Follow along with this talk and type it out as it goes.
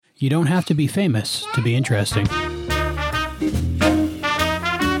You don't have to be famous to be interesting.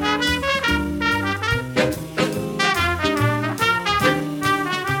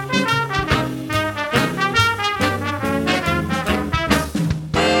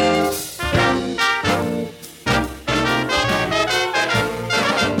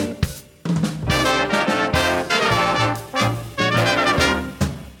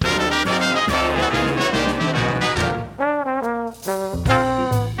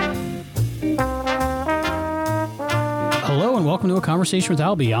 Welcome to A Conversation with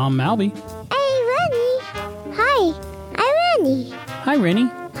Albie. I'm Albie. Hey, Rennie. Hi, I'm Rennie. Hi, Rennie.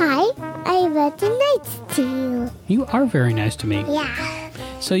 Hi, I'm very nice to you. You are very nice to me. Yeah.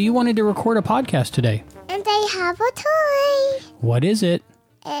 So you wanted to record a podcast today. And I have a toy. What is it?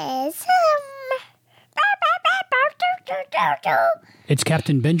 It's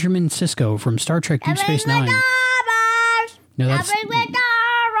Captain Benjamin Sisko from Star Trek Deep Space Nine. No,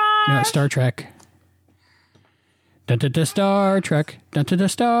 it's Star Trek. Dun-da-da Star Trek. Dun-da-da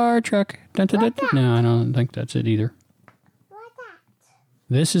Star Trek. Dun-da-da. No, I don't think that's it either. What's that?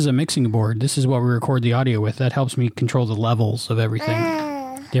 This is a mixing board. This is what we record the audio with. That helps me control the levels of everything.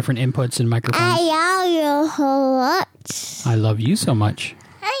 Different inputs and microphones. I love you so much. I love you so much.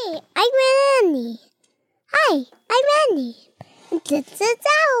 Hi, I'm Rennie. Hi, I'm Rennie. This is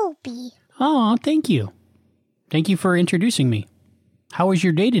Albie. Oh, thank you. Thank you for introducing me. How was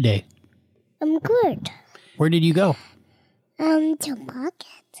your day today? I'm good. Where did you go? To market.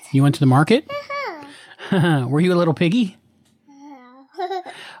 You went to the market? Were you a little piggy?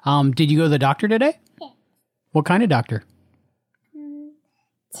 Did you go to the doctor today? Yeah. What kind of doctor?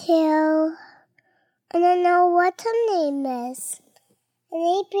 I don't know what her name is.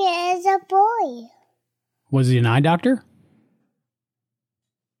 Maybe it's a boy. Was he an eye doctor?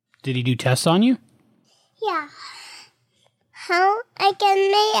 Did he do tests on you? Yeah. How I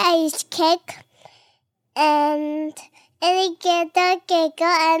can make ice cake. And I get the giggle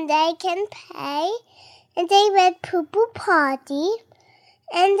and they can pay. And they went poo-poo party.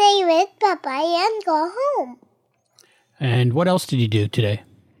 And they went bye-bye and go home. And what else did you do today?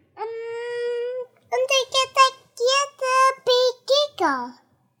 And they get the big giggle.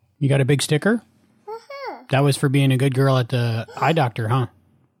 You got a big sticker? Uh-huh. That was for being a good girl at the eye doctor, huh?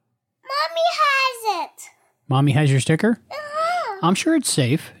 Mommy has it. Mommy has your sticker? Uh-huh. I'm sure it's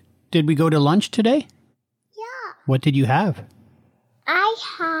safe. Did we go to lunch today? Yeah. What did you have?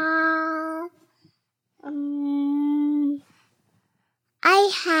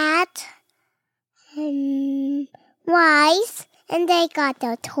 I had rice, and I got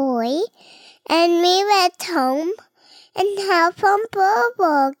a toy, and we went home and had some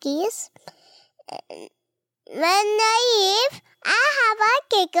burgers. When I leave, I have a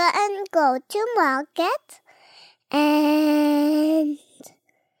giggle and go to market, and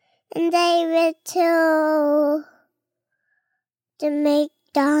I went to the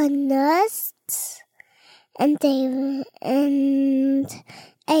McDonald's, and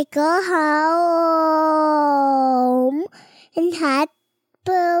I go home and had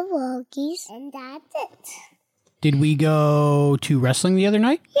burgers, and that's it. Did we go to wrestling the other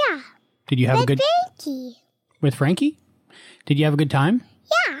night? Yeah. Did you have a good... Frankie. With Frankie? Did you have a good time?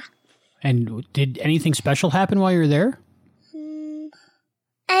 Yeah. And did anything special happen while you were there?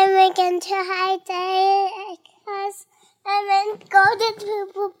 I went into high day because I went go to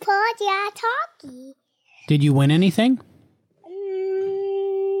the party at hockey. Did you win anything?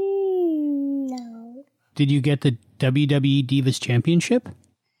 No. Did you get the WWE Divas Championship?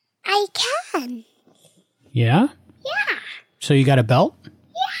 I can. Yeah? Yeah. So you got a belt?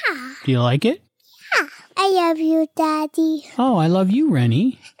 Yeah. Do you like it? Yeah. I love you, Daddy. Oh, I love you,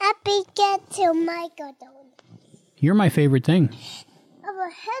 Rennie. Happy get to my garden. You're my favorite thing. I will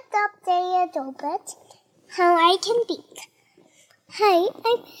head up there a little bit. How I can beat. Hi,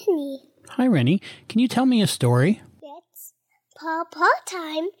 I'm Penny. Hi, Rennie. Can you tell me a story? It's Papa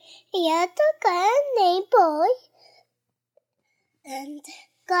time. Here's a girl named Boy. And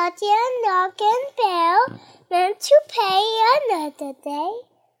got your knock and bell. Meant to pay another day.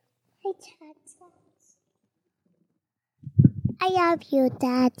 I love you,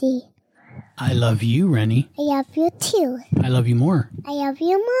 Daddy. I love you, Rennie. I love you too. I love you more. I love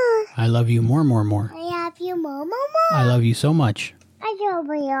you more. I love you more. I love you more. I love you so much. I love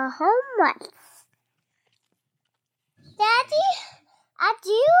your homework. Daddy, I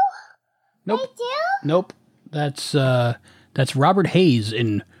do? Nope. I do? Nope. That's Robert Hayes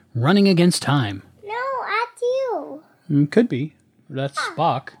in Running Against Time. No, I do. Could be. That's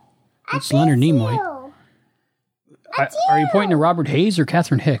Spock. That's Leonard Nimoy. Are you pointing to Robert Hayes or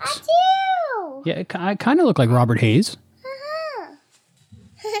Catherine Hicks? I do. Yeah, I kind of look like Robert Hayes. Uh-huh.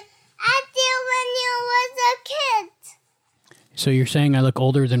 So you're saying I look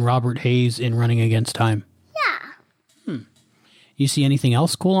older than Robert Hayes in Running Against Time? Yeah. You see anything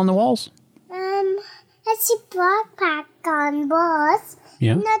else cool on the walls? I see backpack on walls.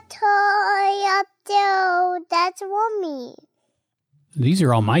 Yeah. And a toy up there. That's Rummy. These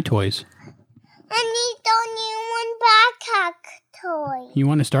are all my toys. I need only one backpack toy. You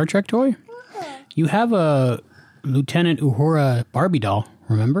want a Star Trek toy? You have a Lieutenant Uhura Barbie doll,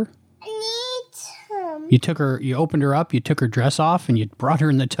 remember? I need You opened her up, you took her dress off, and you brought her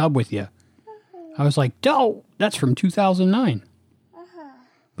in the tub with you. I was like, "Oh, that's from 2009.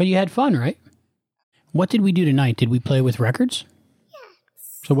 But you had fun, right? What did we do tonight? Did we play with records?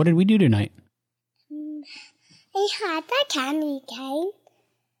 Yes. So what did we do tonight? I had a candy cane.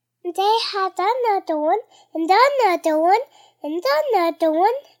 And they had another one, and another one, and another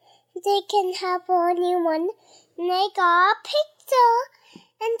one. They can have only one. And they got a picture,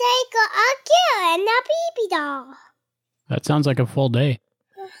 and they got a girl and a baby doll. That sounds like a full day.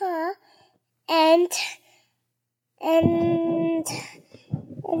 And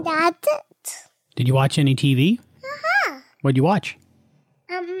that's it. Did you watch any TV? What'd you watch?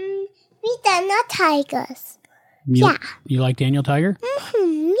 We done the tigers. You like Daniel Tiger?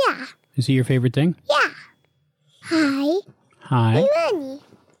 Yeah. Is he your favorite thing? Yeah. Hi. Hi. Rennie.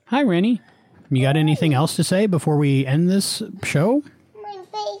 Hi, Rennie. You got anything else to say before we end this show? My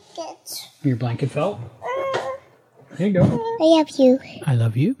blanket. Your blanket fell? There you go. I love you. I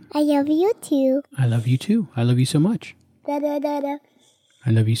love you. I love you too. I love you too. I love you so much. Da da da da. I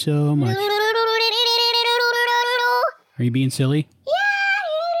love you so much. Are you being silly? Yeah.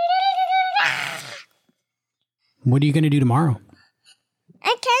 What are you going to do tomorrow?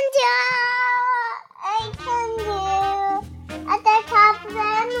 I can do at the top of the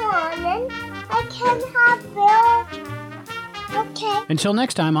morning. I can have Bill. Okay. Until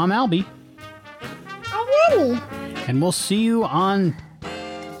next time, I'm Albie. I'm Rennie. And we'll see you on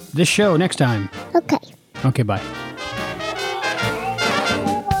this show next time. Okay. Okay, bye.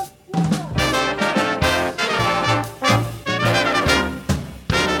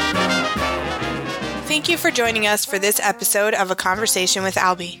 Thank you for joining us for this episode of A Conversation with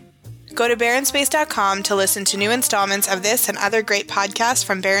Albie. Go to barrenspace.com to listen to new installments of this and other great podcasts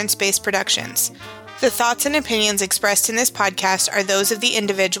from Barren Space Productions. The thoughts and opinions expressed in this podcast are those of the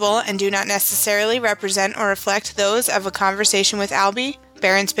individual and do not necessarily represent or reflect those of A Conversation with Albie,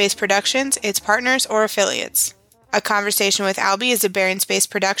 Barren Space Productions, its partners, or affiliates. A Conversation with Albie is a Barren Space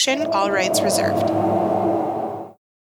production, all rights reserved.